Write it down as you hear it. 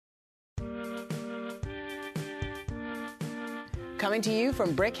Coming to you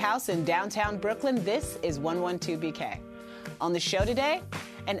from Brick House in downtown Brooklyn, this is 112BK. On the show today,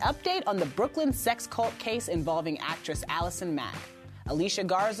 an update on the Brooklyn sex cult case involving actress Allison Mack. Alicia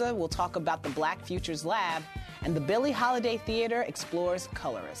Garza will talk about the Black Futures Lab, and the Billie Holiday Theater explores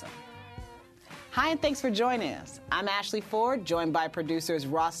colorism. Hi, and thanks for joining us. I'm Ashley Ford, joined by producers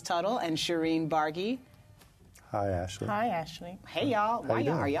Ross Tuttle and Shireen Bargi. Hi, Ashley. Hi, Ashley. Hey, y'all. How you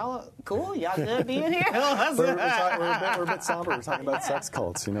doing? Are y'all cool? Y'all good being here? we're a bit somber. We're talking about sex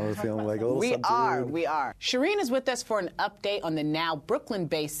cults. You know, we're feeling like a little subdued. We are. Shireen is with us for an update on the now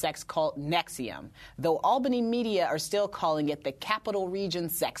Brooklyn-based sex cult NXIVM, though Albany media are still calling it the Capital Region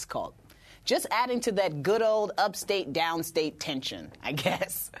sex cult. Just adding to that good old upstate-downstate tension, I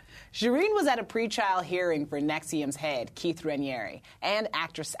guess. Shireen was at a pretrial hearing for NXIVM's head, Keith Raniere, and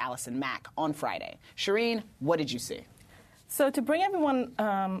actress Allison Mack on Friday. Shireen, what did you see? So to bring everyone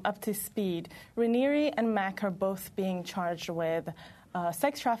up to speed, Raniere and Mack are both being charged with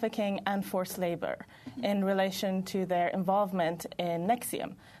sex trafficking and forced labor in relation to their involvement in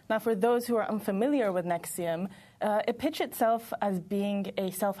NXIVM. Now, for those who are unfamiliar with NXIVM, it pitched itself as being a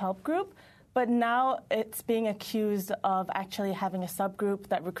self-help group, but now it's being accused of actually having a subgroup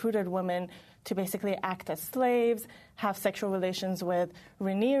that recruited women to basically act as slaves, have sexual relations with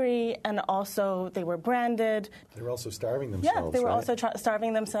Raniere, and also they were branded. They were also starving themselves. Yeah, they were right? also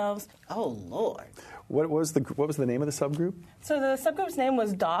starving themselves. Oh, Lord. What was the name of the subgroup? So the subgroup's name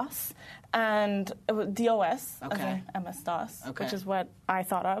was DOS, and it was DOS, Okay. as in MS-DOS, Okay. which is what I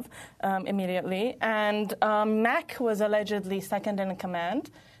thought of immediately. And Mack was allegedly second in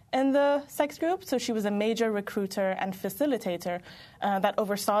command in the sex group, so she was a major recruiter and facilitator that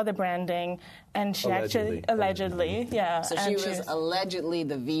oversaw the branding, and she allegedly, yeah. So she was allegedly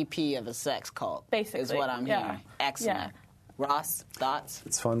the VP of a sex cult, basically, is what I'm hearing. yeah. Excellent. Yeah. Ross, thoughts?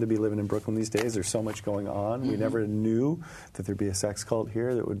 It's fun to be living in Brooklyn these days. There's so much going on. We never knew that there'd be a sex cult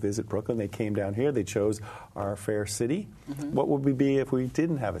here that would visit Brooklyn. They came down here. They chose our fair city. What would we be if we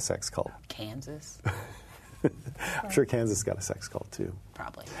didn't have a sex cult? Kansas? I'm sure Kansas got a sex cult, too.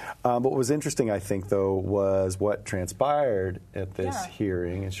 Probably. But what was interesting, I think, though, was what transpired at this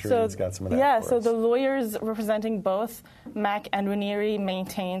hearing. And Shireen's got some of that for so us. the lawyers representing both Mack and Raniere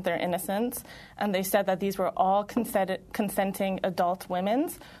maintained their innocence, and they said that these were all consenting adult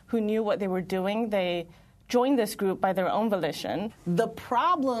women who knew what they were doing. They joined this group by their own volition. The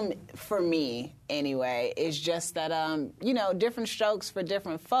problem for me, anyway, is just that, different strokes for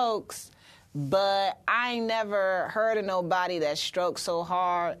different folks. But I ain't never heard of nobody that stroked so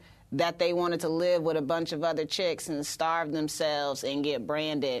hard that they wanted to live with a bunch of other chicks and starve themselves and get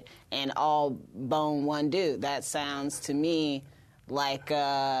branded and all bone one dude. That sounds to me like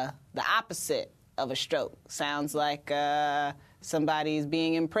the opposite of a stroke. Sounds like somebody's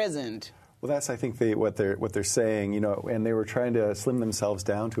being imprisoned. Well, that's, I think, what they're saying, and they were trying to slim themselves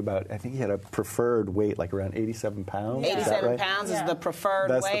down to about, I think he had a preferred weight, like around 87 pounds. 87 pounds is the preferred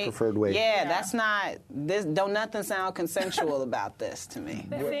weight? That's the preferred weight. Yeah, that's not, don't nothing sound consensual about this to me.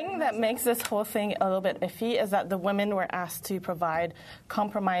 The thing that makes this whole thing a little bit iffy is that the women were asked to provide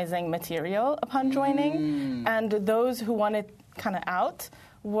compromising material upon joining, and those who wanted kind of out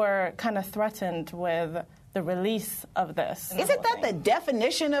were kind of threatened with the release of this. Isn't that the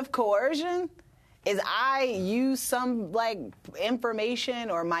definition of coercion? Is I use some,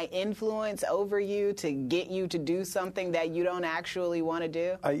 information or my influence over you to get you to do something that you don't actually want to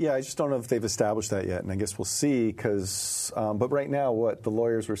do? I just don't know if they've established that yet, and I guess we'll see, because, but right now, what the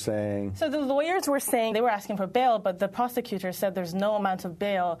lawyers were saying... So the lawyers were saying they were asking for bail, but the prosecutor said there's no amount of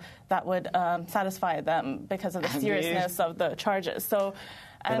bail that would satisfy them because of the seriousness of the charges. So...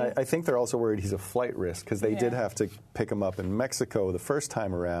 And I think they're also worried he's a flight risk, because they did have to pick him up in Mexico the first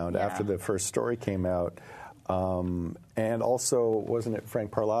time around after the first story came out. And also, wasn't it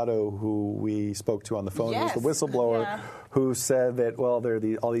Frank Parlato, who we spoke to on the phone, Yes. who's the whistleblower, who said that, there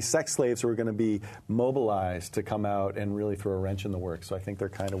are all these sex slaves who are going to be mobilized to come out and really throw a wrench in the works. So I think they're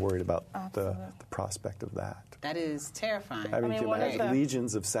kind of worried about the prospect of that. That is terrifying. I mean, can you imagine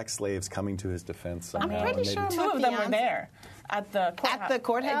legions of sex slaves coming to his defense somehow? I'm pretty sure two of them were there at the courthouse. At the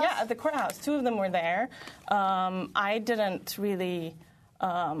courthouse? Yeah, at the courthouse. Two of them were there. I didn't really...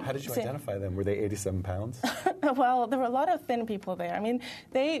 How did you identify them? Were they 87 pounds? Well, there were a lot of thin people there. I mean,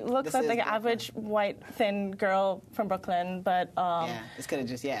 they looked like the average white, thin girl from Brooklyn, but... this could have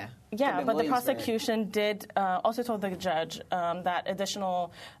just, Yeah, but the prosecution did also told the judge that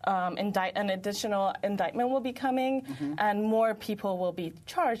an additional indictment will be coming, and more people will be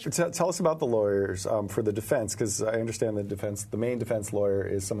charged. Tell us about the lawyers for the defense, because I understand the main defense lawyer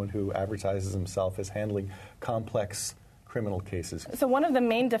is someone who advertises himself as handling complex criminal cases? So one of the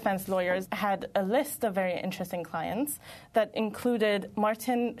main defense lawyers had a list of very interesting clients that included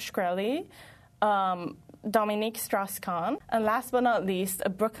Martin Shkreli, Dominique Strauss-Kahn, and last but not least, a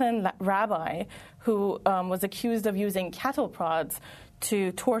Brooklyn rabbi who was accused of using cattle prods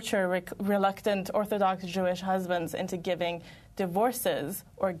to torture reluctant Orthodox Jewish husbands into giving divorces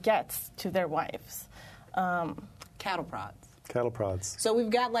or gets to their wives. Cattle prods. Cattle prods. So we've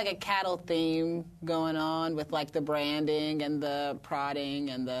got like a cattle theme going on with like the branding and the prodding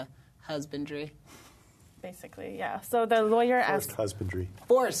and the husbandry. Basically, yeah. So the lawyer Forced asked... husbandry.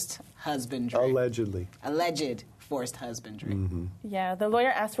 Forced husbandry. Allegedly. Alleged forced husbandry. Mm-hmm. Yeah, the lawyer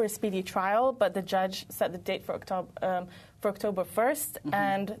asked for a speedy trial, but the judge set the date for October 1st,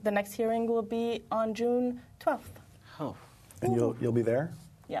 and the next hearing will be on June 12th. Oh. And you'll be there?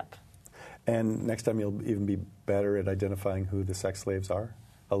 Yep. And next time you'll even be better at identifying who the sex slaves are?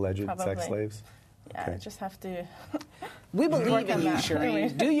 Alleged Probably. sex slaves? Yeah, Okay. I just have to... We believe in on you, that.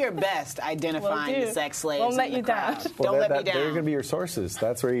 Shireen. Do your best identifying Will do. the sex slaves. Won't let in the you down. crowd. Well, Don't let me They're down. going to be your sources.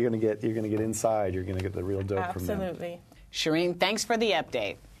 That's where you're going to get inside. You're going to get the real dope from them. Absolutely. Shireen, thanks for the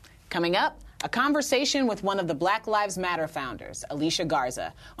update. Coming up, a conversation with one of the Black Lives Matter founders, Alicia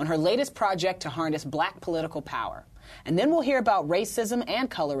Garza, on her latest project to harness black political power. And then we'll hear about racism and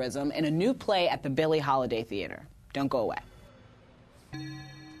colorism in a new play at the Billie Holiday Theater. Don't go away.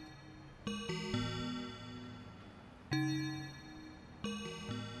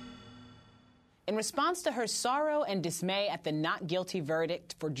 In response to her sorrow and dismay at the not guilty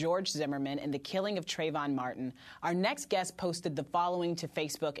verdict for George Zimmerman in the killing of Trayvon Martin, our next guest posted the following to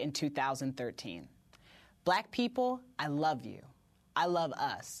Facebook in 2013. Black people, I love you. I love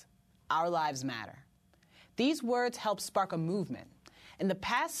us. Our lives matter. These words helped spark a movement. In the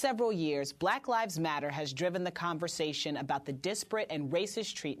past several years, Black Lives Matter has driven the conversation about the disparate and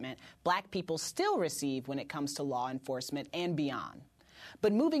racist treatment black people still receive when it comes to law enforcement and beyond.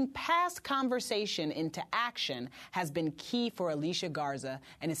 But moving past conversation into action has been key for Alicia Garza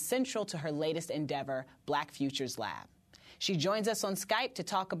and is central to her latest endeavor, Black Futures Lab. She joins us on Skype to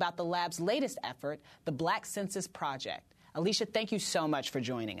talk about the lab's latest effort, the Black Census Project. Alicia, thank you so much for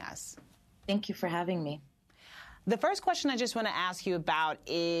joining us. Thank you for having me. The first question I just want to ask you about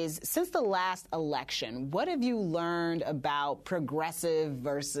is, since the last election, what have you learned about progressive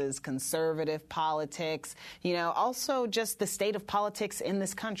versus conservative politics? You know, also just the state of politics in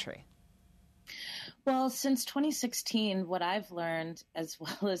this country. Well, since 2016, what I've learned, as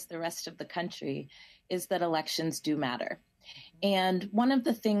well as the rest of the country, is that elections do matter. And one of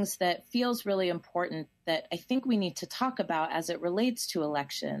the things that feels really important that I think we need to talk about as it relates to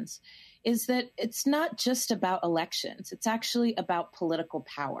elections is that it's not just about elections. It's actually about political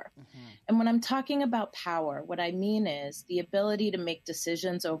power. Mm-hmm. And when I'm talking about power, what I mean is the ability to make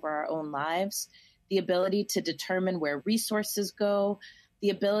decisions over our own lives, the ability to determine where resources go, the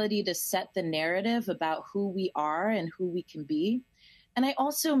ability to set the narrative about who we are and who we can be. And I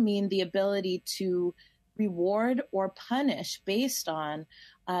also mean the ability to reward or punish based on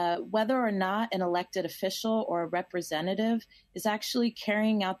whether or not an elected official or a representative is actually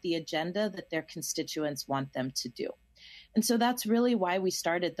carrying out the agenda that their constituents want them to do. And so that's really why we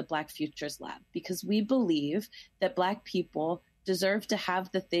started the Black Futures Lab, because we believe that Black people deserve to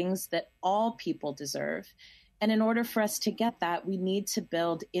have the things that all people deserve. And in order for us to get that, we need to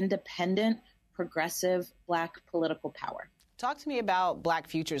build independent, progressive Black political power. Talk to me about Black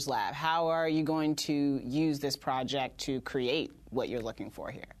Futures Lab. How are you going to use this project to create what you're looking for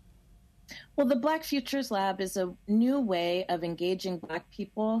here? Well, the Black Futures Lab is a new way of engaging Black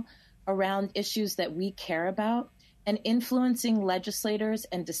people around issues that we care about and influencing legislators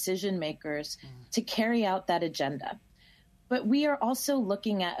and decision makers to carry out that agenda. But we are also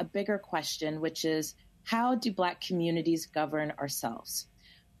looking at a bigger question, which is, how do Black communities govern ourselves?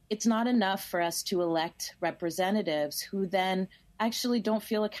 It's not enough for us to elect representatives who then actually don't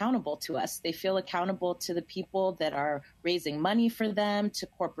feel accountable to us. They feel accountable to the people that are raising money for them, to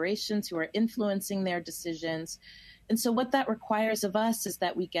corporations who are influencing their decisions. And so what that requires of us is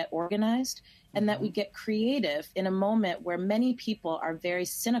that we get organized and that we get creative in a moment where many people are very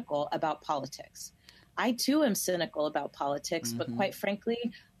cynical about politics. I, too, am cynical about politics, but quite frankly,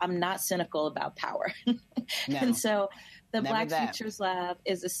 I'm not cynical about power. No. And so the Never Black that. Futures Lab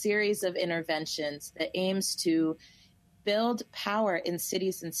is a series of interventions that aims to build power in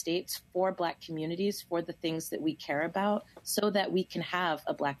cities and states for Black communities, for the things that we care about, so that we can have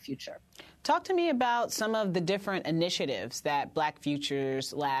a Black future. Talk to me about some of the different initiatives that Black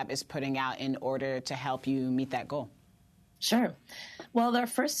Futures Lab is putting out in order to help you meet that goal. Sure. Well, our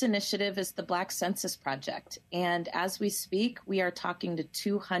first initiative is the Black Census Project. And as we speak, we are talking to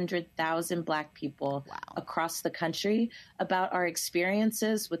 200,000 Black people across the country about our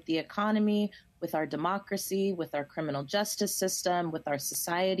experiences with the economy, with our democracy, with our criminal justice system, with our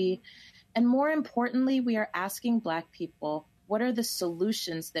society. And more importantly, we are asking Black people, what are the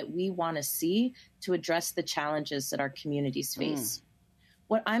solutions that we want to see to address the challenges that our communities face?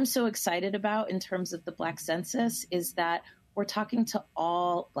 What I'm so excited about in terms of the Black Census is that we're talking to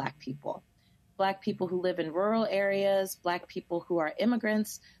all Black people who live in rural areas, Black people who are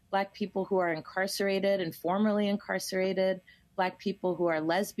immigrants, Black people who are incarcerated and formerly incarcerated, Black people who are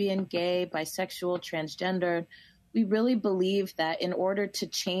lesbian, gay, bisexual, transgendered. We really believe that in order to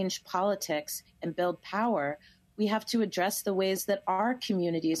change politics and build power, we have to address the ways that our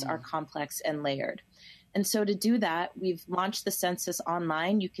communities are complex and layered. And so to do that, we've launched the census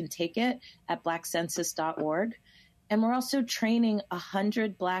online. You can take it at blackcensus.org. And we're also training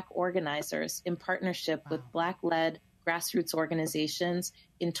 100 Black organizers in partnership with Black-led grassroots organizations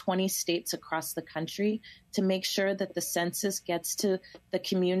in 20 states across the country to make sure that the census gets to the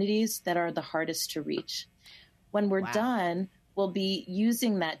communities that are the hardest to reach. When we're done, we'll be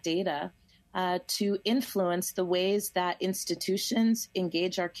using that data to influence the ways that institutions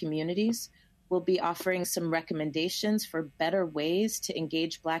engage our communities. We'll be offering some recommendations for better ways to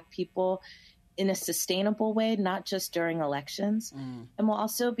engage Black people in a sustainable way, not just during elections. And we'll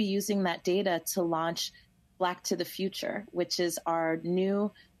also be using that data to launch Black to the Future, which is our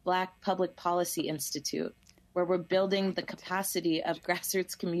new Black Public Policy Institute, where we're building the capacity of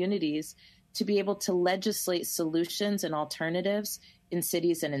grassroots communities to be able to legislate solutions and alternatives in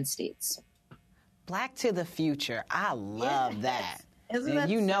cities and in states. Black to the Future. I love that. Isn't that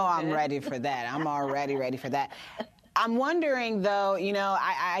you know so I'm good? ready for that. I'm already ready for that. I'm wondering, though,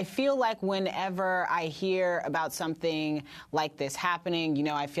 I feel like whenever I hear about something like this happening,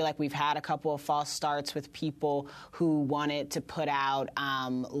 I feel like we've had a couple of false starts with people who wanted to put out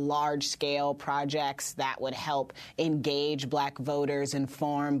large-scale projects that would help engage Black voters,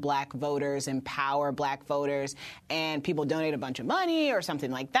 inform Black voters, empower Black voters, and people donate a bunch of money or something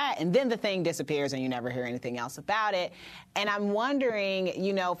like that, and then the thing disappears and you never hear anything else about it. And I'm wondering,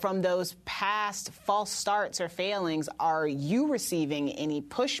 from those past false starts or failings, are you receiving any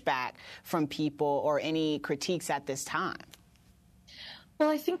pushback from people or any critiques at this time? Well,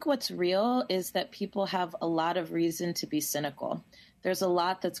 I think what's real is that people have a lot of reason to be cynical. There's a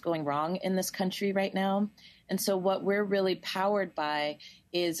lot that's going wrong in this country right now. And so what we're really powered by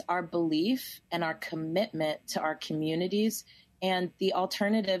is our belief and our commitment to our communities and the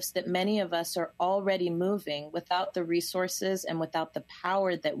alternatives that many of us are already moving without the resources and without the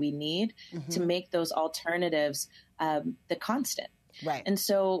power that we need to make those alternatives the constant. Right. And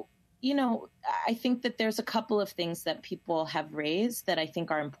so, I think that there's a couple of things that people have raised that I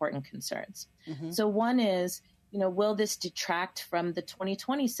think are important concerns. So one is, will this detract from the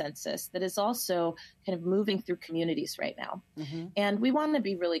 2020 census that is also kind of moving through communities right now? And we want to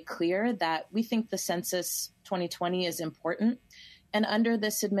be really clear that we think the census 2020 is important. And under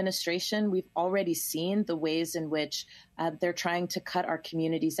this administration, we've already seen the ways in which they're trying to cut our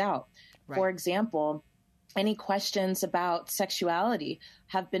communities out. Right. For example, any questions about sexuality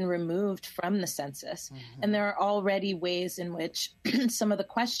have been removed from the census. And there are already ways in which some of the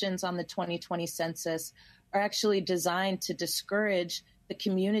questions on the 2020 census are actually designed to discourage the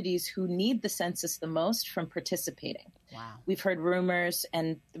communities who need the census the most from participating. Wow. We've heard rumors,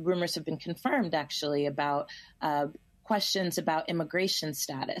 and the rumors have been confirmed actually, about questions about immigration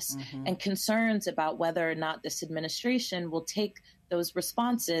status and concerns about whether or not this administration will take those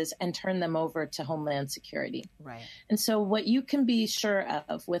responses and turn them over to Homeland Security. Right. And so what you can be sure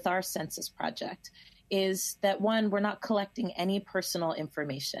of with our census project is that, one, we're not collecting any personal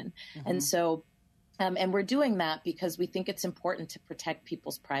information. And so and we're doing that because we think it's important to protect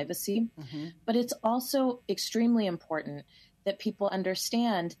people's privacy. But it's also extremely important that people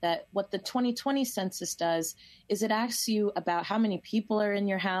understand that what the 2020 census does is it asks you about how many people are in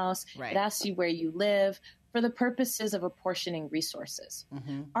your house. Right. It asks you where you live for the purposes of apportioning resources.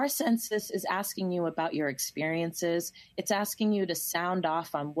 Our census is asking you about your experiences. It's asking you to sound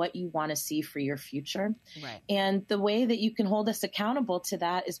off on what you want to see for your future. Right. And the way that you can hold us accountable to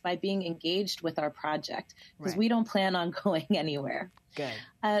that is by being engaged with our project, because we don't plan on going anywhere. Good.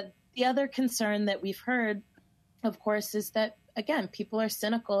 The other concern that we've heard, of course, is that, again, people are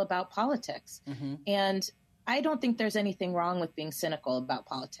cynical about politics. And I don't think there's anything wrong with being cynical about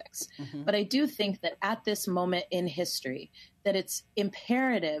politics. But I do think that at this moment in history, that it's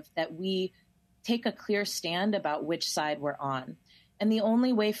imperative that we take a clear stand about which side we're on. And the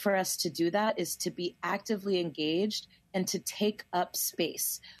only way for us to do that is to be actively engaged and to take up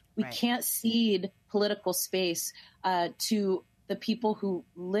space. We Right. can't cede political space to the people who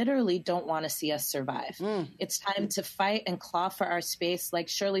literally don't want to see us survive. It's time to fight and claw for our space. Like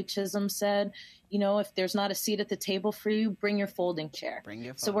Shirley Chisholm said, you know, if there's not a seat at the table for you, bring your folding chair.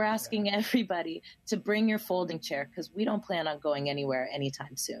 So we're asking everybody to bring your folding chair, because we don't plan on going anywhere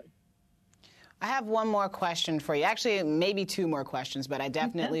anytime soon. I have one more question for you. Actually, maybe two more questions, but I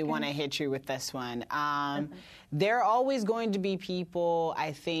definitely want to hit you with this one. There are always going to be people,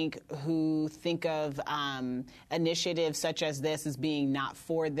 I think, who think of initiatives such as this as being not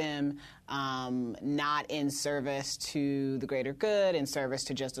for them, not in service to the greater good, in service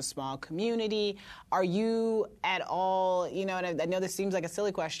to just a small community. Are you at all, you know, and I know this seems like a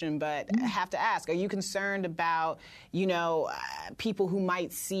silly question, but I have to ask, are you concerned about, you know, people who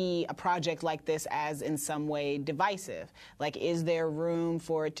might see a project like this as in some way divisive? Like, is there room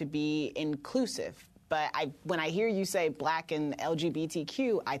for it to be inclusive? But when I hear you say Black and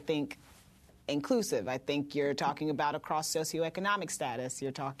LGBTQ, I think inclusive. I think you're talking about across socioeconomic status.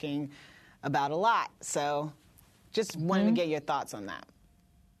 You're talking about a lot. So just wanted to get your thoughts on that.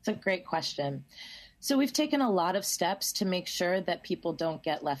 It's a great question. So we've taken a lot of steps to make sure that people don't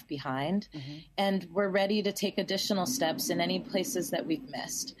get left behind. And we're ready to take additional steps in any places that we've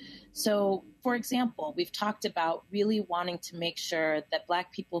missed. So, for example, we've talked about really wanting to make sure that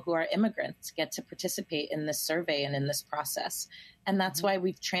Black people who are immigrants get to participate in this survey and in this process. And that's why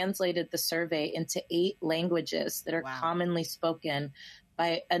we've translated the survey into 8 languages that are commonly spoken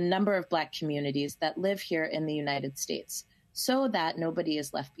by a number of Black communities that live here in the United States, so that nobody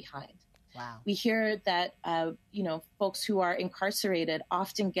is left behind. We hear that, you know, folks who are incarcerated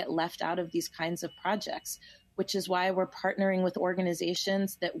often get left out of these kinds of projects, which is why we're partnering with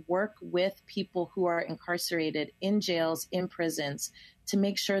organizations that work with people who are incarcerated in jails, in prisons, to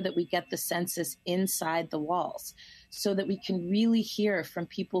make sure that we get the census inside the walls, so that we can really hear from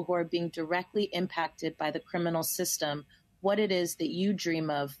people who are being directly impacted by the criminal system what it is that you dream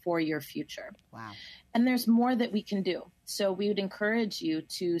of for your future. And there's more that we can do. So we would encourage you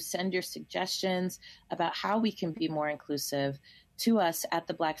to send your suggestions about how we can be more inclusive to us at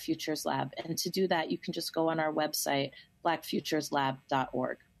the Black Futures Lab. And to do that, you can just go on our website,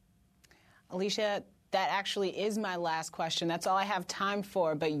 blackfutureslab.org. Alicia, that actually is my last question. That's all I have time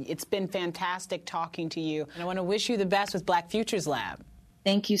for, but it's been fantastic talking to you. And I want to wish you the best with Black Futures Lab.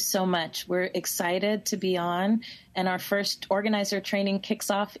 Thank you so much. We're excited to be on, and our first organizer training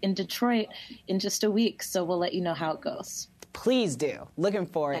kicks off in Detroit in just a week, so we'll let you know how it goes. Please do. Looking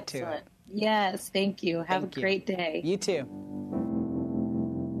forward to it. Yes, thank you. Have a great day. You too.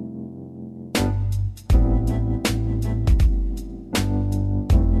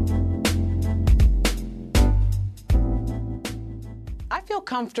 I feel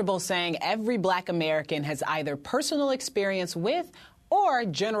comfortable saying every Black American has either personal experience with or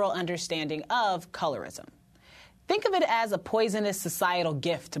general understanding of colorism. Think of it as a poisonous societal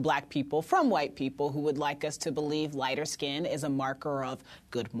gift to Black people from white people who would like us to believe lighter skin is a marker of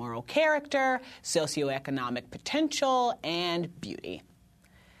good moral character, socioeconomic potential, and beauty.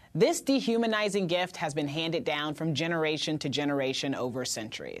 This dehumanizing gift has been handed down from generation to generation over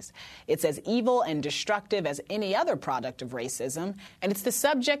centuries. It's as evil and destructive as any other product of racism, and it's the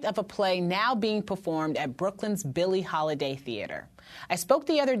subject of a play now being performed at Brooklyn's Billie Holiday Theater. I spoke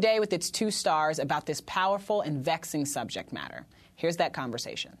the other day with its 2 stars about this powerful and vexing subject matter. Here's that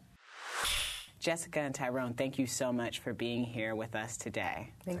conversation. Jessica and Tyrone, thank you so much for being here with us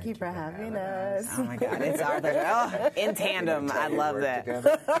today. Thank you for having us. Oh, my God. It's our pleasure. Oh, in tandem. I love that.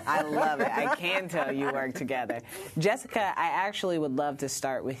 I love it. I can tell you work together. Jessica, I actually would love to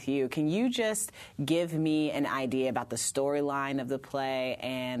start with you. Can you just give me an idea about the storyline of the play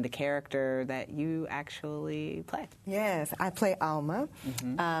and the character that you actually play? Yes, I play Alma.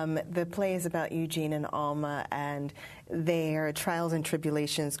 The play is about Eugene and Alma and their trials and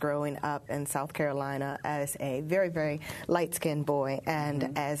tribulations growing up in South Carolina as a very, very light-skinned boy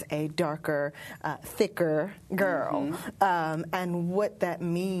and as a darker, thicker girl, and what that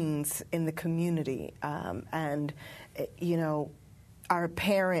means in the community. And, you know, our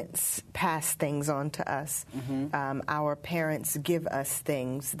parents pass things on to us. Our parents give us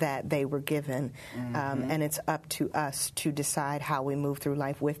things that they were given, and it's up to us to decide how we move through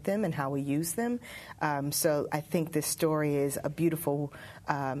life with them and how we use them. So I think this story is a beautiful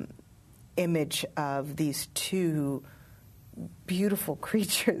image of these 2 beautiful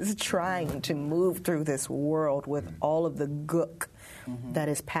creatures trying to move through this world with all of the gook that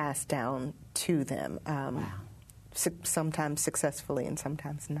is passed down to them. Sometimes successfully and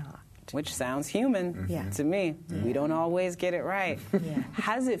sometimes not. Which sounds human to me. We don't always get it right.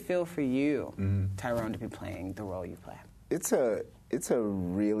 How does it feel for you, Tyrone, to be playing the role you play? it's a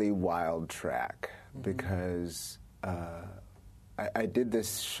really wild track because I did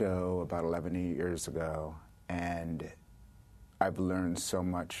this show about 11 years ago, and I've learned so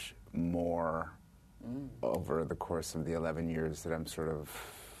much more over the course of the 11 years that I'm sort of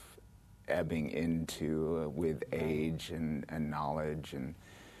ebbing into with age and knowledge and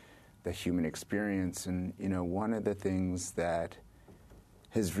the human experience. And, you know, one of the things that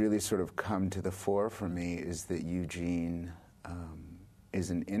has really sort of come to the fore for me is that Eugene is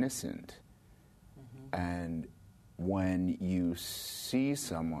an innocent. And when you see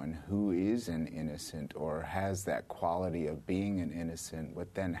someone who is an innocent or has that quality of being an innocent,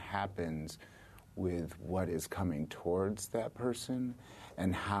 what then happens with what is coming towards that person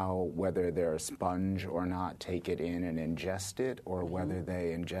and how, whether they're a sponge or not, take it in and ingest it, or whether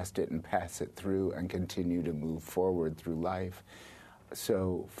they ingest it and pass it through and continue to move forward through life.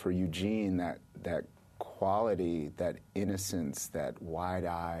 So for Eugene, that quality, that innocence, that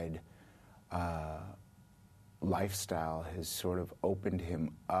wide-eyed lifestyle has sort of opened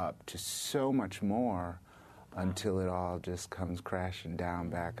him up to so much more until it all just comes crashing down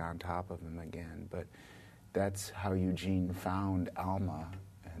back on top of him again. But that's how Eugene found Alma,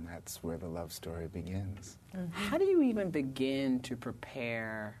 and that's where the love story begins. How do you even begin to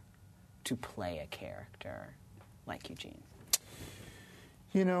prepare to play a character like Eugene?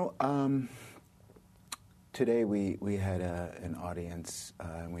 You know, today we had an audience,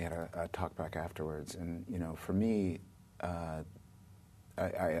 and we had a talk back afterwards. And, you know, for me, I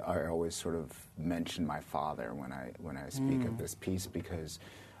always sort of mention my father when I speak of this piece, because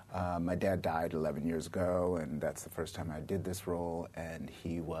my dad died 11 years ago, and that's the first time I did this role, and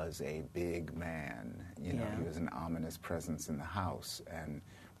he was a big man. You know, he was an ominous presence in the house. And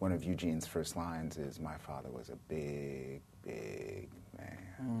one of Eugene's first lines is, "My father was a big, big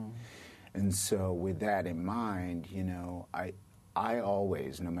man." And so with that in mind, you know, I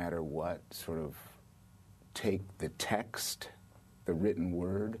always, no matter what, sort of take the text, the written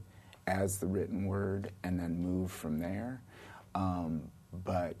word, as the written word, and then move from there.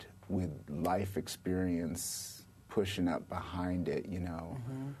 But with life experience pushing up behind it, you know,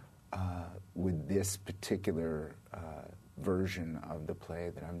 with this particular version of the play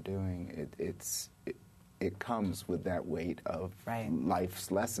that I'm doing, it comes with that weight of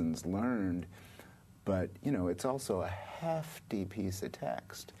life's lessons learned, but, you know, it's also a hefty piece of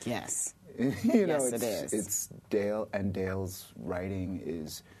text. Yes. You know, yes, it is. It's Dale, and Dale's writing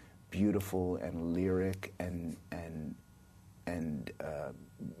is beautiful and lyric and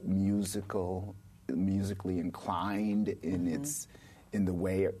musically inclined in in the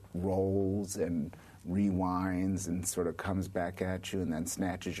way it rolls and rewinds and sort of comes back at you and then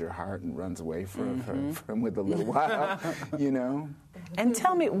snatches your heart and runs away from with a little while, you know? And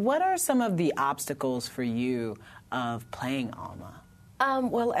tell me, what are some of the obstacles for you of playing Alma?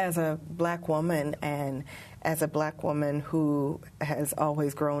 Well, as a black woman, and as a black woman who has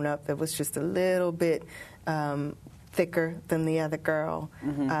always grown up that was just a little bit thicker than the other girl,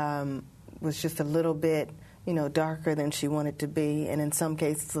 was just a little bit, you know, darker than she wanted to be, and in some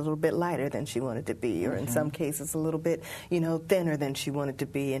cases a little bit lighter than she wanted to be, or in some cases a little bit, you know, thinner than she wanted to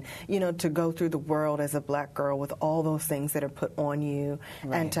be. And, you know, to go through the world as a black girl with all those things that are put on you,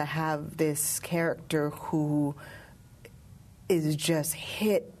 and to have this character who is just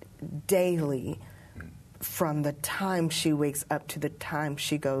hit daily from the time she wakes up to the time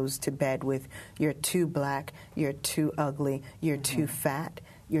she goes to bed with, you're too black, you're too ugly, you're too fat,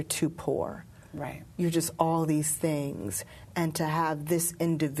 you're too poor. Right. You're just all these things. And to have this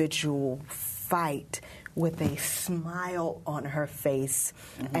individual fight with a smile on her face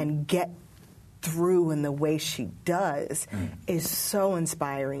and get through in the way she does is so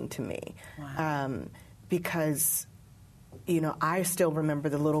inspiring to me. Wow. Because, you know, I still remember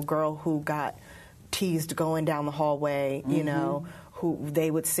the little girl who got teased going down the hallway, you know, who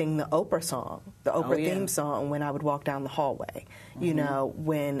they would sing the Oprah song, the Oprah theme song when I would walk down the hallway. You know,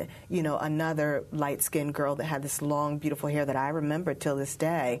 when, you know, another light-skinned girl that had this long, beautiful hair that I remember till this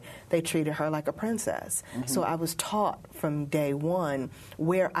day, they treated her like a princess. So I was taught from day one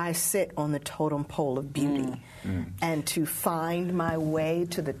where I sit on the totem pole of beauty. And to find my way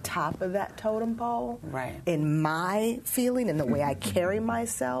to the top of that totem pole in my feeling and the way I carry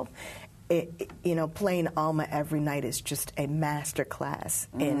myself, you know, playing Alma every night is just a master class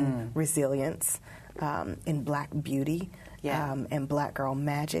in resilience, in black beauty, and black girl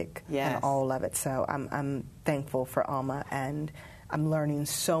magic, and all of it. So I'm thankful for Alma, and I'm learning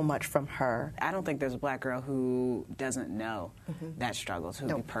so much from her. I don't think there's a black girl who doesn't know that struggle, to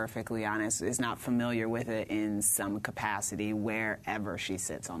be perfectly honest, is not familiar with it in some capacity wherever she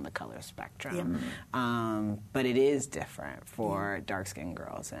sits on the color spectrum. But it is different for dark-skinned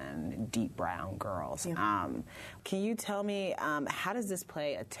girls and deep brown girls. Can you tell me, how does this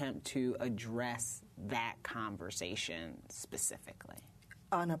play attempt to address that conversation specifically?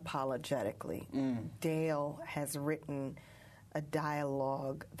 Unapologetically. Dale has written a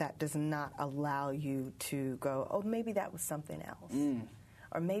dialogue that does not allow you to go, oh, maybe that was something else.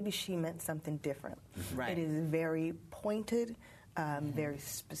 Or maybe she meant something different. Right. It is very pointed, very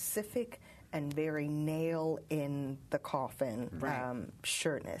specific, and very nail in the coffin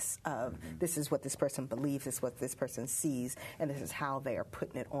sureness of this is what this person believes, this is what this person sees, and this is how they are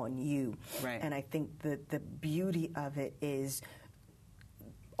putting it on you. Right. And I think the beauty of it is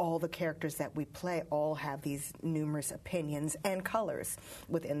all the characters that we play all have these numerous opinions and colors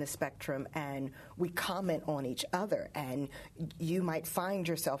within the spectrum, and we comment on each other, and you might find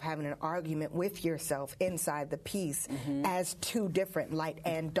yourself having an argument with yourself inside the piece as two different, light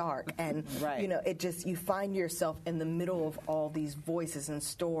and dark, and you know, it just, you find yourself in the middle of all these voices and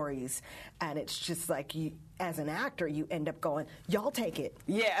stories, and it's just like you, as an actor, you end up going, y'all take it.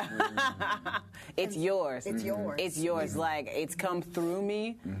 Yeah. It's yours. It's yours. It's yours. Like, it's come through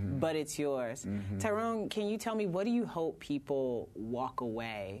me, but it's yours. Tyrone, can you tell me, what do you hope people walk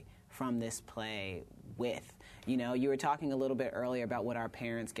away from this play with? You know, you were talking a little bit earlier about what our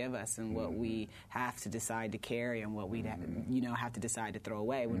parents give us and what we have to decide to carry and what we have to decide to throw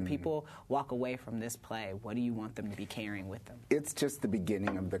away. When people walk away from this play, what do you want them to be carrying with them? It's just the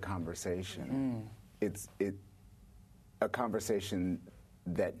beginning of the conversation. It's a conversation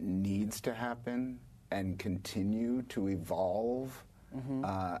that needs to happen and continue to evolve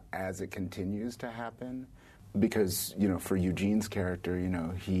as it continues to happen. Because, you know, for Eugene's character, you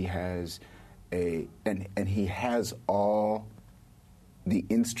know, he has and he has all the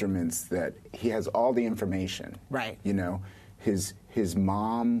instruments that, he has all the information. Right. You know, his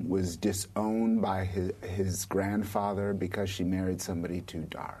mom was disowned by his grandfather because she married somebody too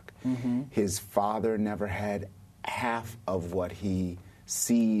dark. His father never had half of what he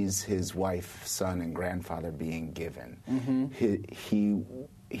sees his wife, son, and grandfather being given.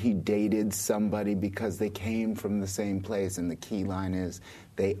 He dated somebody because they came from the same place, and the key line is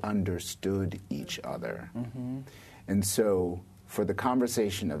they understood each other. And so for the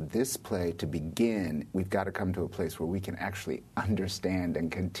conversation of this play to begin, we've got to come to a place where we can actually understand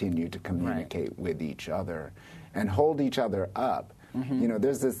and continue to communicate with each other and hold each other up. You know,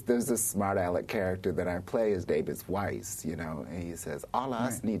 there's this smart aleck character that I play as David Weiss, you know, and he says, all of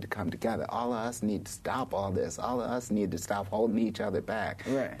us need to come together. All of us need to stop all this. All of us need to stop holding each other back.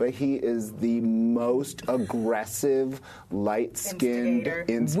 But he is the most aggressive, light-skinned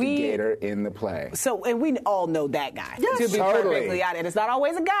instigator in the play. So, and we all know that guy. To be perfectly honest, it's not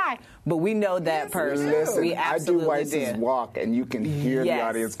always a guy, but we know that person. Listen, we absolutely I do Weiss's walk, and you can hear the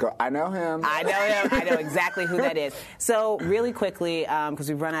audience go, I know him. I know him. I know exactly who that is. So, really quickly, because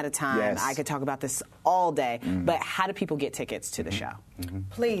we've run out of time, I could talk about this all day, but how do people get tickets to the show?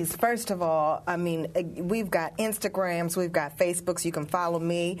 Please, first of all, I mean, we've got Instagrams, we've got Facebooks. You can follow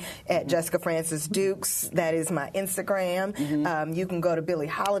me at Jessica Francis Dukes. That is my Instagram. You can go to Billie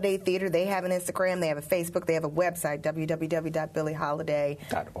Holiday Theater. They have an Instagram. They have a Facebook. They have a website,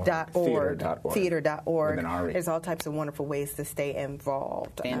 www.billieholiday.org. Theater.org. There's all types of wonderful ways to stay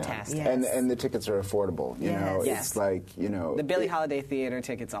involved. Fantastic. And the tickets are affordable. You know, it's like, you know. The Billie Holiday Theater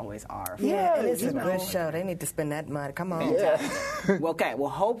tickets always are. And it's a good show. They need to spend that money. Come on. Okay, well,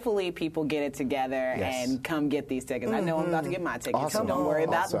 hopefully people get it together and come get these tickets. I know I'm about to get my tickets, so don't worry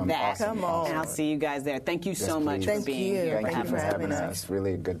about that. Come on. And I'll see you guys there. Thank you so much for being here. Thank you for having us.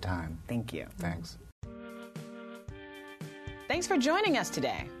 Really a good time. Thank you. Thanks. Thanks for joining us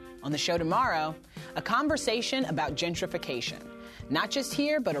today. On the show tomorrow, a conversation about gentrification, not just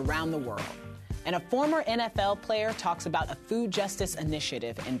here, but around the world. And a former NFL player talks about a food justice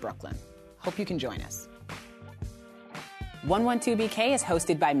initiative in Brooklyn. Hope you can join us. 112BK is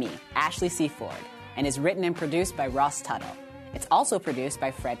hosted by me, Ashley C. Ford, and is written and produced by Ross Tuttle. It's also produced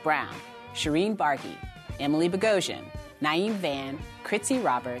by Fred Brown, Shireen Barghi, Emily Bogosian, Naeem Van, Kritzy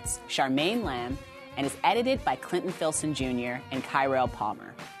Roberts, Charmaine Lamb, and is edited by Clinton Filson Jr. and Kyrell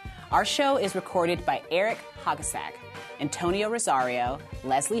Palmer. Our show is recorded by Eric Hagasak, Antonio Rosario,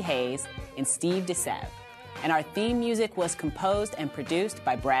 Leslie Hayes, and Steve DeSev. And our theme music was composed and produced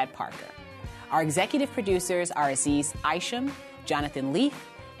by Brad Parker. Our executive producers are Aziz Isham, Jonathan Leaf,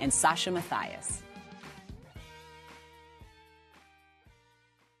 and Sasha Matthias.